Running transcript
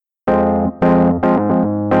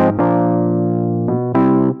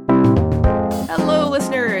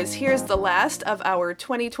listeners, here's the last of our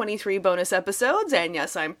 2023 bonus episodes, and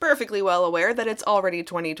yes, I'm perfectly well aware that it's already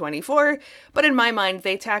 2024, but in my mind,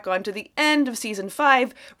 they tack on to the end of Season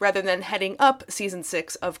 5 rather than heading up Season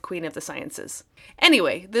 6 of Queen of the Sciences.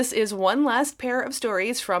 Anyway, this is one last pair of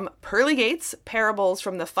stories from Pearly Gates, Parables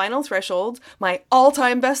from the Final Threshold, my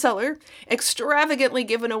all-time bestseller, extravagantly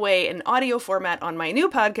given away in audio format on my new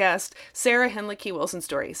podcast, Sarah Hinlicky Wilson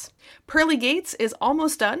Stories. Pearly Gates is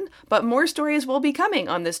almost done, but more stories will be coming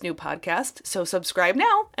on this new podcast, so subscribe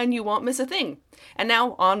now and you won't miss a thing. And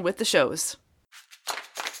now, on with the shows.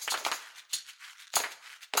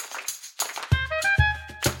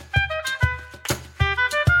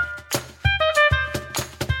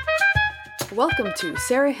 Welcome to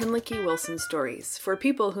Sarah Hinlicky Wilson Stories, for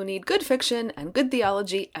people who need good fiction and good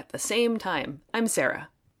theology at the same time. I'm Sarah.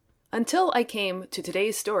 Until I came to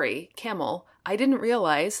today's story, Camel, I didn't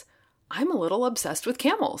realize I'm a little obsessed with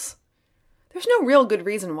camels. There's no real good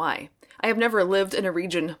reason why. I have never lived in a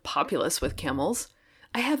region populous with camels.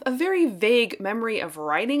 I have a very vague memory of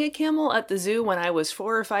riding a camel at the zoo when I was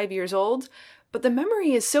 4 or 5 years old, but the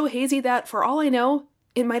memory is so hazy that, for all I know,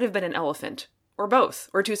 it might have been an elephant. Or both,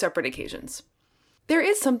 or 2 separate occasions. There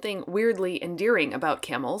is something weirdly endearing about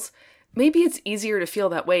camels. Maybe it's easier to feel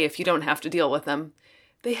that way if you don't have to deal with them.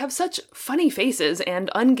 They have such funny faces and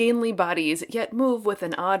ungainly bodies, yet move with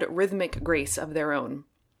an odd rhythmic grace of their own.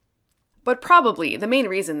 But probably the main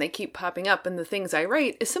reason they keep popping up in the things I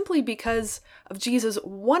write is simply because of Jesus'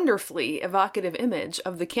 wonderfully evocative image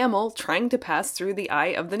of the camel trying to pass through the eye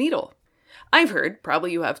of the needle. I've heard,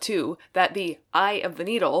 probably you have too, that the Eye of the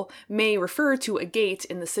Needle may refer to a gate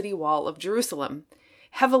in the city wall of Jerusalem.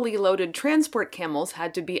 Heavily loaded transport camels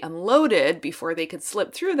had to be unloaded before they could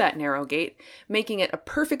slip through that narrow gate, making it a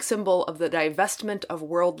perfect symbol of the divestment of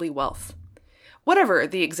worldly wealth. Whatever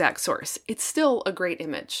the exact source, it's still a great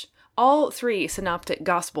image. All 3 synoptic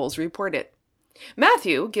gospels report it.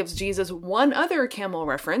 Matthew gives Jesus one other camel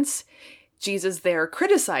reference. Jesus there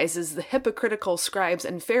criticizes the hypocritical scribes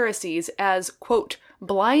and Pharisees as, quote,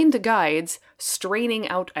 blind guides straining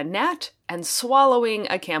out a gnat and swallowing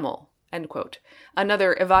a camel, end quote.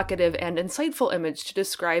 Another evocative and insightful image to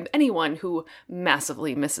describe anyone who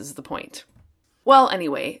massively misses the point. Well,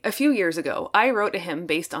 anyway, a few years ago, I wrote a hymn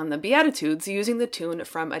based on the Beatitudes using the tune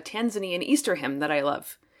from a Tanzanian Easter hymn that I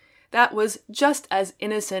love. That was just as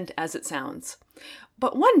innocent as it sounds.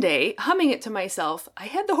 But one day, humming it to myself, I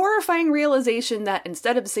had the horrifying realization that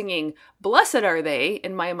instead of singing, "Blessed are they,"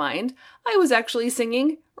 in my mind, I was actually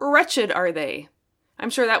singing, "Wretched are they." I'm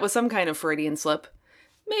sure that was some kind of Freudian slip.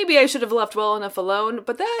 Maybe I should have left well enough alone,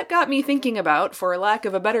 but that got me thinking about, for lack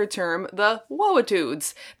of a better term, the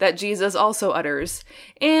woetudes that Jesus also utters.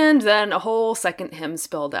 And then a whole second hymn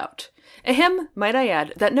spilled out. A hymn, might I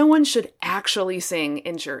add, that no one should actually sing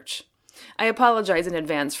in church. I apologize in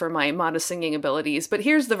advance for my modest singing abilities, but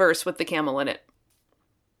here's the verse with the camel in it.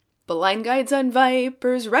 Blind guides and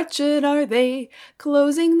vipers, wretched are they,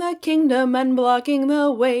 closing the kingdom and blocking the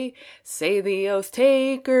way. Say the oath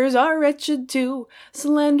takers are wretched too,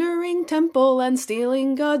 slandering temple and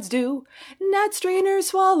stealing God's due. Gnat strainers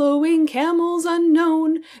swallowing camels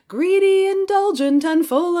unknown, greedy, indulgent, and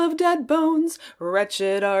full of dead bones.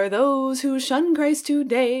 Wretched are those who shun Christ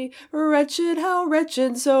today, wretched, how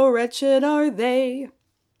wretched, so wretched are they.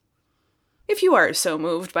 If you are so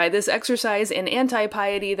moved by this exercise in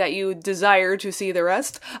anti-piety that you desire to see the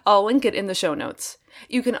rest, I'll link it in the show notes.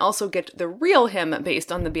 You can also get the real hymn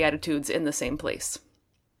based on the Beatitudes in the same place.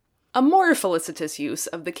 A more felicitous use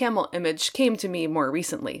of the camel image came to me more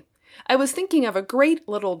recently. I was thinking of a great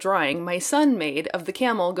little drawing my son made of the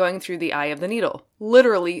camel going through the eye of the needle,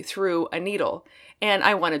 literally through a needle, and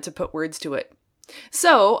I wanted to put words to it.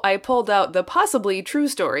 So I pulled out the possibly true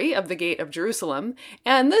story of the Gate of Jerusalem,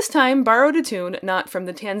 and this time borrowed a tune not from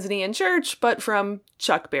the Tanzanian church, but from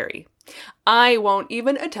Chuck Berry. I won't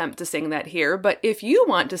even attempt to sing that here, but if you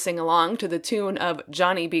want to sing along to the tune of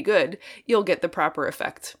Johnny Be Good, you'll get the proper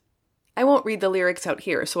effect. I won't read the lyrics out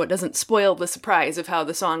here so it doesn't spoil the surprise of how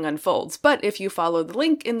the song unfolds, but if you follow the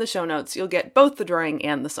link in the show notes, you'll get both the drawing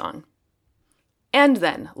and the song. And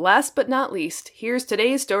then, last but not least, here's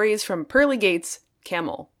today's stories from Pearly Gates,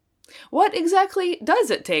 Camel. What exactly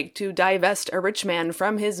does it take to divest a rich man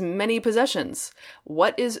from his many possessions?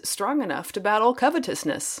 What is strong enough to battle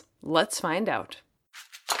covetousness? Let's find out.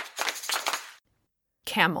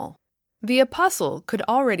 Camel. The apostle could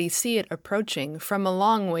already see it approaching from a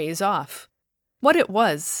long ways off. What it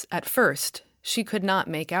was, at first, she could not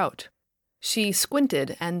make out. She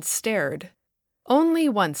squinted and stared. Only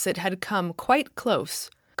once it had come quite close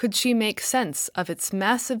could she make sense of its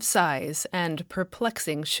massive size and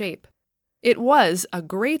perplexing shape. It was a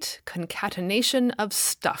great concatenation of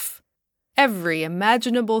stuff. Every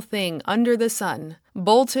imaginable thing under the sun,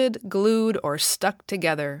 bolted, glued, or stuck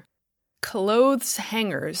together. Clothes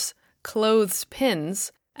hangers, clothes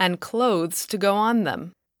pins, and clothes to go on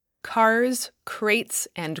them. Cars, crates,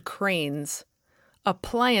 and cranes.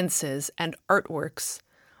 Appliances and artworks.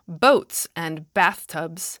 Boats and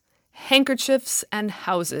bathtubs. Handkerchiefs and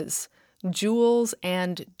houses. Jewels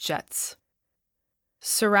and jets.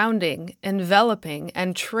 Surrounding, enveloping,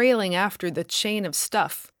 and trailing after the chain of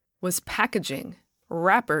stuff was packaging,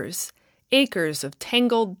 wrappers, acres of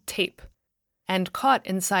tangled tape, and caught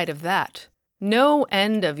inside of that, no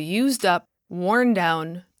end of used up, worn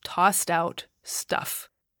down, tossed out stuff.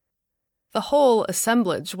 The whole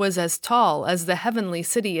assemblage was as tall as the heavenly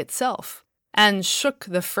city itself, and shook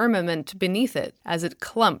the firmament beneath it as it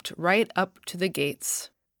clumped right up to the gates.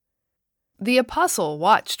 The apostle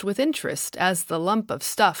watched with interest as the lump of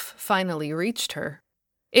stuff finally reached her.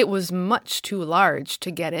 It was much too large to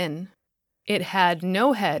get in. It had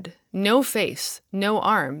no head, no face, no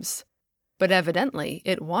arms, but evidently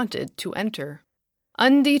it wanted to enter.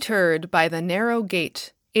 Undeterred by the narrow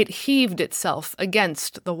gate, it heaved itself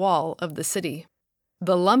against the wall of the city.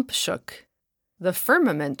 The lump shook, the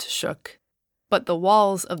firmament shook, but the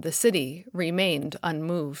walls of the city remained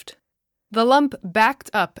unmoved. The lump backed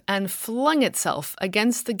up and flung itself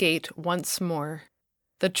against the gate once more.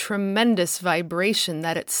 The tremendous vibration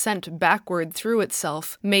that it sent backward through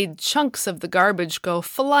itself made chunks of the garbage go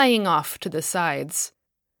flying off to the sides.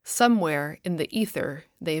 Somewhere in the ether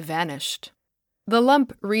they vanished. The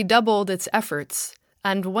lump redoubled its efforts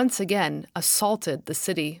and once again assaulted the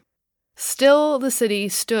city. Still the city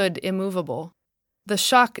stood immovable. The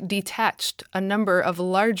shock detached a number of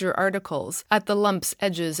larger articles at the lump's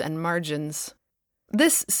edges and margins.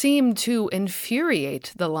 This seemed to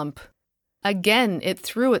infuriate the lump. Again it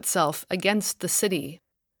threw itself against the city.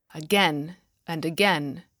 Again and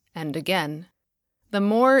again and again. The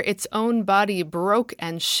more its own body broke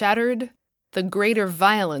and shattered, the greater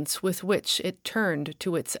violence with which it turned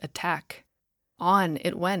to its attack. On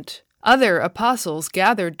it went. Other apostles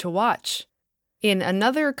gathered to watch. In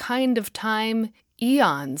another kind of time,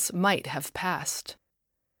 eons might have passed.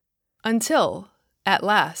 Until, at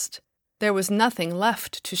last, there was nothing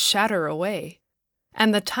left to shatter away,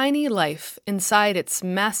 and the tiny life inside its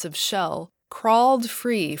massive shell crawled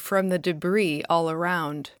free from the debris all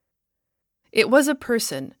around. It was a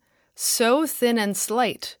person, so thin and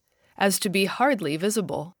slight as to be hardly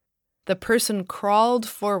visible. The person crawled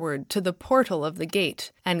forward to the portal of the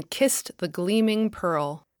gate and kissed the gleaming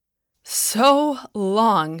pearl. "So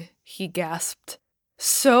long," he gasped.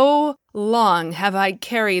 "So long have I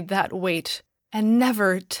carried that weight, and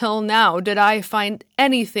never till now did I find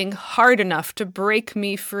anything hard enough to break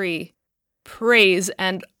me free. Praise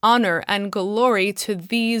and honor and glory to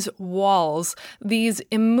these walls, these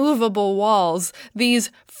immovable walls, these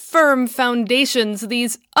firm foundations,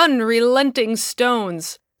 these unrelenting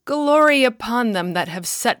stones. Glory upon them that have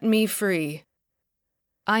set me free.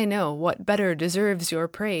 I know what better deserves your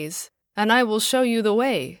praise, and I will show you the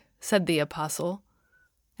way," said the apostle.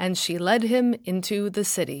 And she led him into the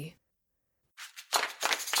city.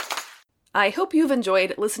 I hope you've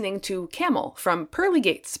enjoyed listening to Camel from Pearly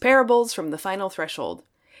Gates, Parables from the Final Threshold.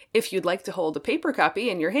 If you'd like to hold a paper copy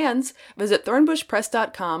in your hands, visit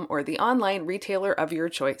thornbushpress.com or the online retailer of your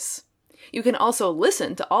choice. You can also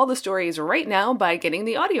listen to all the stories right now by getting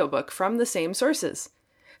the audiobook from the same sources.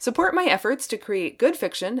 Support my efforts to create good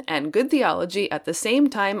fiction and good theology at the same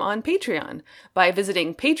time on Patreon by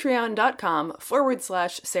visiting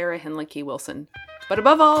patreon.com/Sarah Hinlicky Wilson. But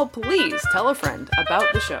above all, please tell a friend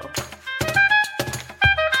about the show.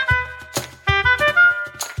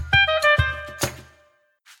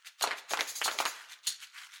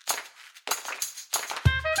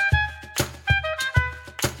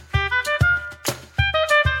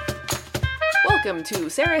 Welcome to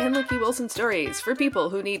Sarah Hinlicky Wilson Stories for people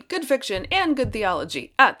who need good fiction and good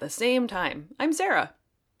theology at the same time. I'm Sarah.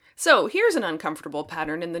 So here's an uncomfortable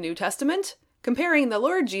pattern in the New Testament, comparing the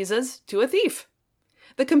Lord Jesus to a thief.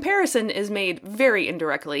 The comparison is made very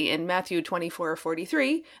indirectly in Matthew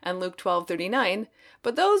 24:43 and Luke 12:39,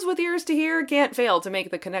 but those with ears to hear can't fail to make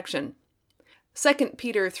the connection. 2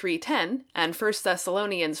 Peter 3:10 and 1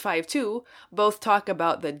 Thessalonians 5:2 both talk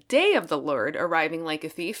about the day of the Lord arriving like a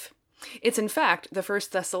thief. It's in fact the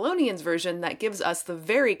 1 Thessalonians version that gives us the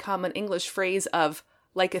very common English phrase of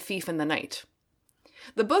like a thief in the night.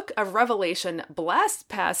 The book of Revelation blasts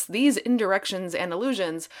past these indirections and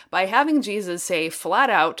allusions by having Jesus say flat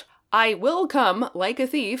out, "I will come like a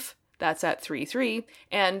thief," that's at 3:3,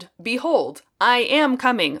 and "Behold, I am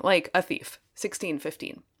coming like a thief,"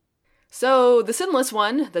 16:15. So the sinless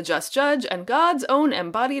one, the just judge, and God's own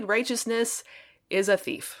embodied righteousness is a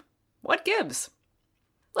thief. What gives?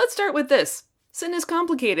 Let's start with this. Sin is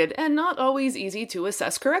complicated and not always easy to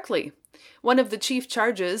assess correctly. One of the chief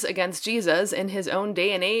charges against Jesus in his own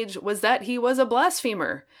day and age was that he was a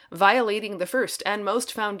blasphemer, violating the first and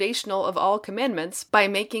most foundational of all commandments by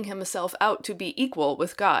making himself out to be equal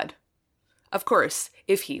with God. Of course,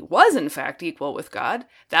 if he was in fact equal with God,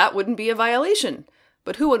 that wouldn't be a violation,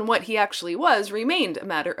 but who and what he actually was remained a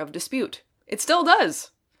matter of dispute. It still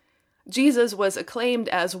does. Jesus was acclaimed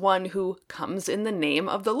as one who comes in the name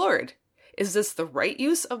of the Lord. Is this the right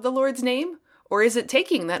use of the Lord's name, or is it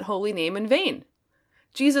taking that holy name in vain?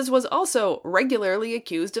 Jesus was also regularly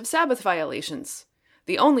accused of Sabbath violations.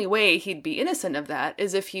 The only way he'd be innocent of that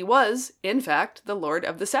is if he was, in fact, the Lord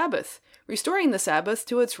of the Sabbath, restoring the Sabbath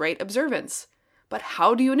to its right observance. But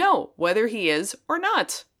how do you know whether he is or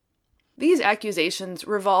not? These accusations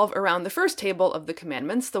revolve around the first table of the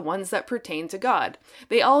commandments, the ones that pertain to God.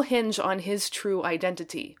 They all hinge on his true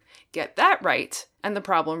identity. Get that right, and the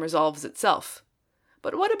problem resolves itself.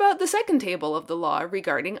 But what about the second table of the law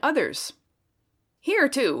regarding others? Here,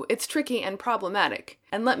 too, it's tricky and problematic.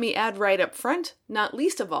 And let me add right up front, not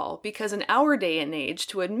least of all, because in our day and age,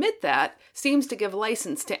 to admit that seems to give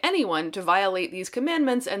license to anyone to violate these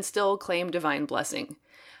commandments and still claim divine blessing.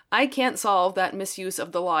 I can't solve that misuse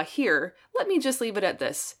of the law here. Let me just leave it at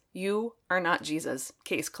this. You are not Jesus.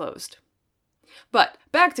 Case closed. But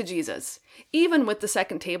back to Jesus. Even with the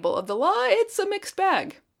second table of the law, it's a mixed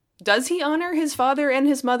bag. Does he honor his father and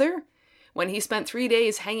his mother? When he spent 3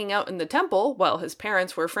 days hanging out in the temple while his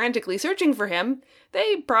parents were frantically searching for him,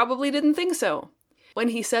 they probably didn't think so. When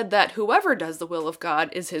he said that whoever does the will of God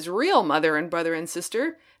is his real mother and brother and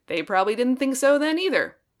sister, they probably didn't think so then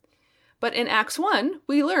either. But in Acts 1,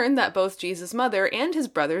 we learn that both Jesus' mother and his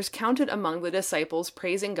brothers counted among the disciples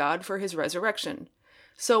praising God for his resurrection.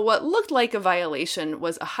 So what looked like a violation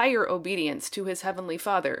was a higher obedience to his heavenly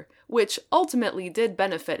Father, which ultimately did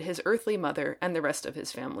benefit his earthly mother and the rest of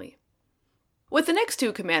his family. With the next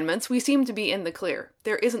two commandments, we seem to be in the clear.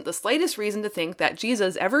 There isn't the slightest reason to think that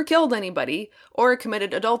Jesus ever killed anybody, or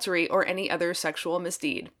committed adultery or any other sexual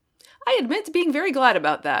misdeed. I admit to being very glad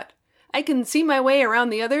about that. I can see my way around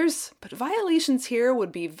the others, but violations here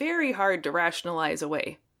would be very hard to rationalize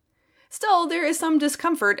away. Still, there is some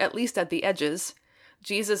discomfort, at least at the edges.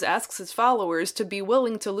 Jesus asks his followers to be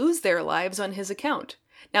willing to lose their lives on his account.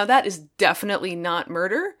 Now that is definitely not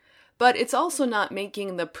murder, but it's also not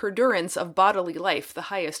making the perdurance of bodily life the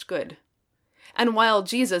highest good. And while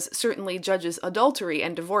Jesus certainly judges adultery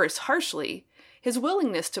and divorce harshly, his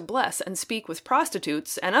willingness to bless and speak with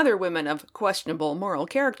prostitutes and other women of questionable moral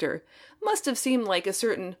character must have seemed like a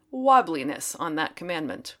certain wobbliness on that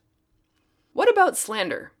commandment. What about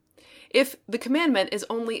slander? If the commandment is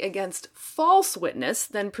only against false witness,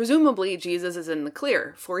 then presumably Jesus is in the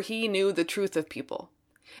clear, for he knew the truth of people.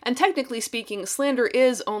 And technically speaking, slander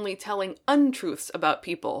is only telling untruths about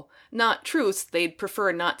people, not truths they'd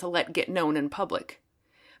prefer not to let get known in public.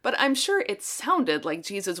 But I'm sure it sounded like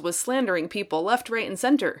Jesus was slandering people left, right, and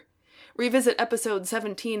center. Revisit episode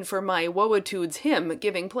 17 for my Woeitudes hymn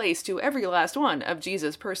giving place to every last one of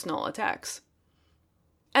Jesus' personal attacks.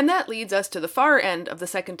 And that leads us to the far end of the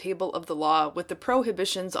second table of the law with the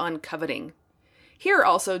prohibitions on coveting. Here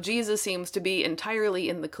also Jesus seems to be entirely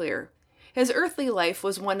in the clear. His earthly life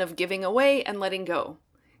was one of giving away and letting go.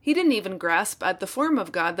 He didn't even grasp at the form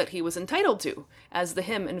of God that he was entitled to, as the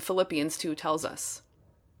hymn in Philippians 2 tells us.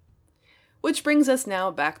 Which brings us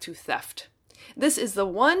now back to theft. This is the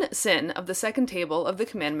one sin of the second table of the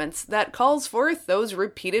commandments that calls forth those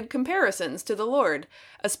repeated comparisons to the Lord,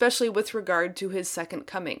 especially with regard to his second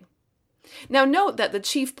coming. Now note that the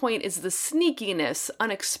chief point is the sneakiness,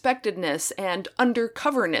 unexpectedness, and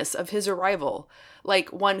undercoverness of his arrival,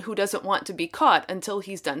 like one who doesn't want to be caught until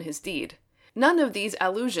he's done his deed. None of these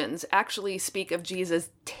allusions actually speak of Jesus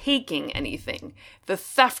taking anything. The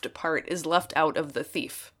theft part is left out of the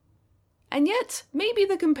thief. And yet, maybe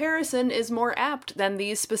the comparison is more apt than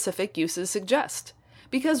these specific uses suggest.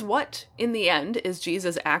 Because what, in the end, is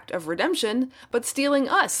Jesus' act of redemption but stealing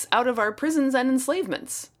us out of our prisons and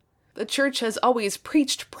enslavements? The church has always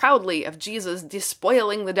preached proudly of Jesus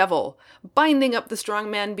despoiling the devil, binding up the strong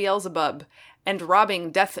man Beelzebub, and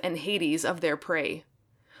robbing death and Hades of their prey.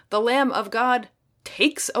 The Lamb of God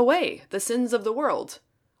takes away the sins of the world,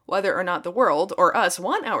 whether or not the world or us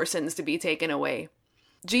want our sins to be taken away.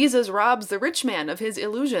 Jesus robs the rich man of his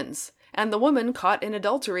illusions, and the woman caught in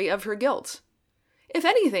adultery of her guilt. If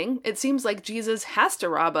anything, it seems like Jesus has to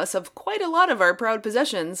rob us of quite a lot of our proud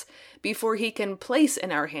possessions before he can place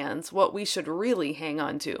in our hands what we should really hang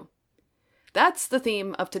on to. That's the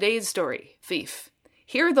theme of today's story, Thief.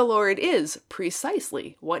 Here the Lord is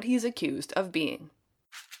precisely what he's accused of being.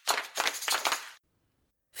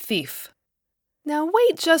 Thief. "Now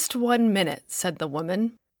wait just 1 minute," said the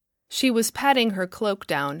woman. She was patting her cloak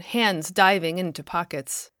down, hands diving into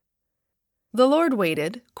pockets. The Lord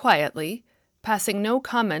waited, quietly, passing no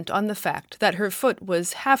comment on the fact that her foot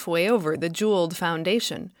was halfway over the jeweled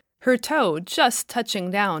foundation, her toe just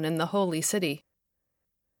touching down in the holy city.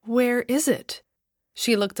 "Where is it?"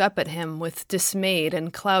 She looked up at him with dismayed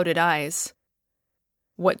and clouded eyes.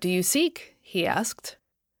 "What do you seek?" he asked.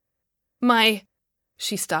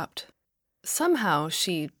 She stopped. Somehow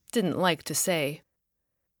she didn't like to say.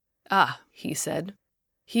 "Ah," he said.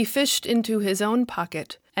 He fished into his own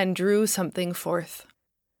pocket and drew something forth.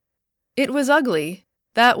 It was ugly.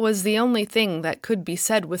 That was the only thing that could be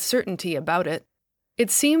said with certainty about it. It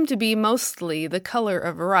seemed to be mostly the color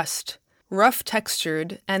of rust,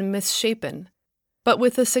 rough-textured and misshapen, but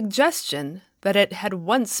with a suggestion that it had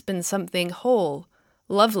once been something whole,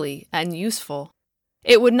 lovely, and useful.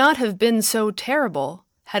 It would not have been so terrible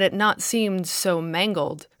had it not seemed so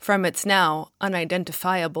mangled from its now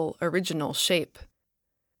unidentifiable original shape.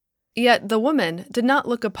 Yet the woman did not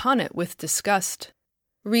look upon it with disgust.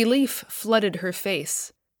 Relief flooded her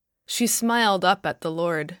face. She smiled up at the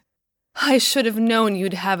Lord. "I should have known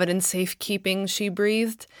you'd have it in safekeeping," she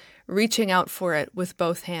breathed, reaching out for it with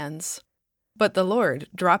both hands. But the Lord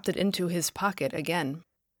dropped it into his pocket again.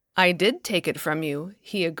 "I did take it from you,"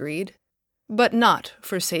 he agreed, "but not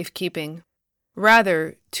for safekeeping.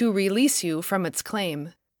 Rather, to release you from its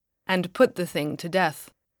claim, and put the thing to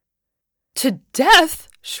death." "To death?"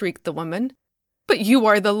 shrieked the woman. "But you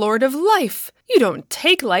are the Lord of life. You don't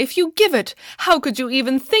take life, you give it. How could you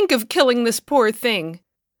even think of killing this poor thing?"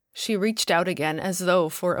 She reached out again as though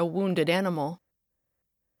for a wounded animal.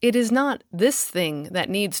 "It is not this thing that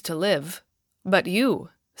needs to live, but you,"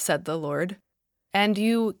 said the Lord. "And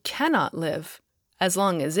you cannot live as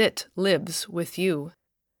long as it lives with you.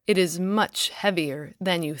 It is much heavier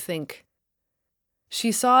than you think."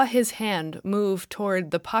 She saw his hand move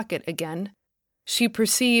toward the pocket again. She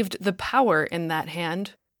perceived the power in that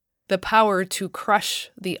hand, the power to crush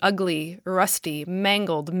the ugly, rusty,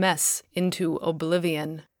 mangled mess into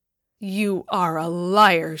oblivion. "You are a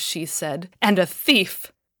liar," she said, "and a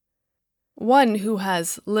thief." "One who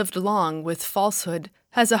has lived long with falsehood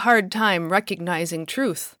has a hard time recognizing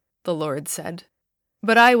truth," the Lord said.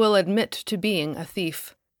 "But I will admit to being a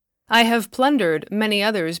thief. I have plundered many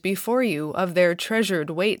others before you of their treasured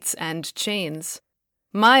weights and chains.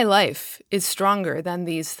 My life is stronger than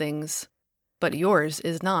these things, but yours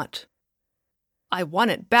is not." "I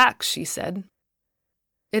want it back," she said.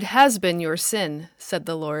 "It has been your sin," said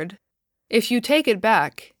the Lord. "If you take it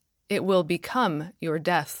back, it will become your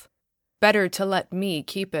death. Better to let me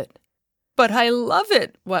keep it." "But I love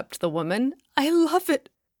it," wept the woman. "I love it.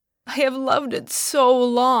 I have loved it so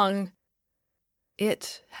long."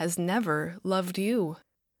 "It has never loved you."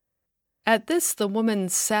 At this the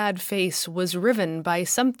woman's sad face was riven by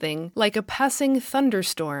something like a passing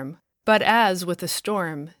thunderstorm, but as with a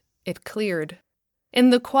storm, it cleared.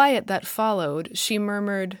 In the quiet that followed, she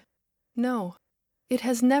murmured, "No, it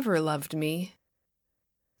has never loved me."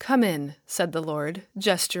 "Come in," said the Lord,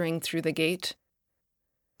 gesturing through the gate.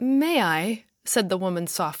 "May I?" said the woman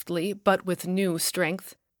softly, but with new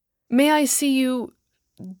strength. "May I see you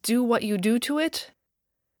do what you do to it?"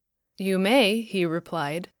 "You may," he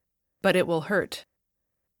replied, "but it will hurt."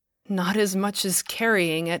 "Not as much as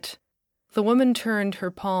carrying it." The woman turned her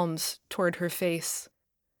palms toward her face.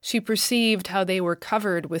 She perceived how they were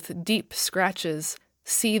covered with deep scratches,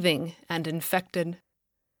 seething and infected.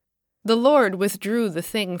 The Lord withdrew the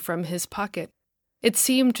thing from his pocket. It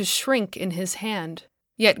seemed to shrink in his hand,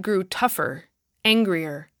 yet grew tougher,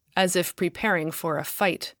 angrier, as if preparing for a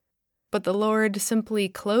fight. But the Lord simply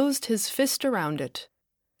closed his fist around it,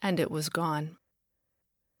 and it was gone.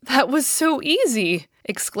 "That was so easy!"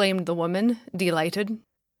 exclaimed the woman, delighted.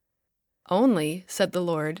 "Only," said the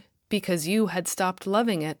Lord, "because you had stopped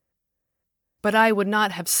loving it." "But I would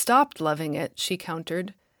not have stopped loving it," she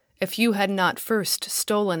countered, "if you had not first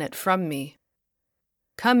stolen it from me."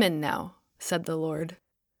 "Come in now," said the Lord.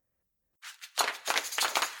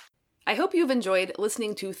 I hope you've enjoyed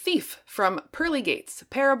listening to Thief from Pearly Gates,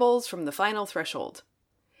 Parables from the Final Threshold.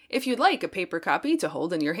 If you'd like a paper copy to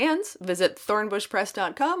hold in your hands, visit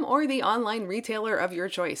thornbushpress.com or the online retailer of your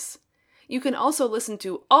choice. You can also listen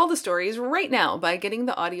to all the stories right now by getting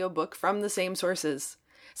the audiobook from the same sources.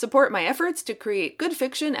 Support my efforts to create good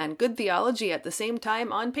fiction and good theology at the same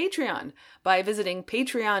time on Patreon by visiting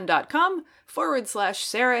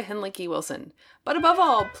patreon.com/Sarah Hinlicky Wilson. But above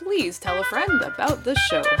all, please tell a friend about the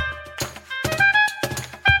show.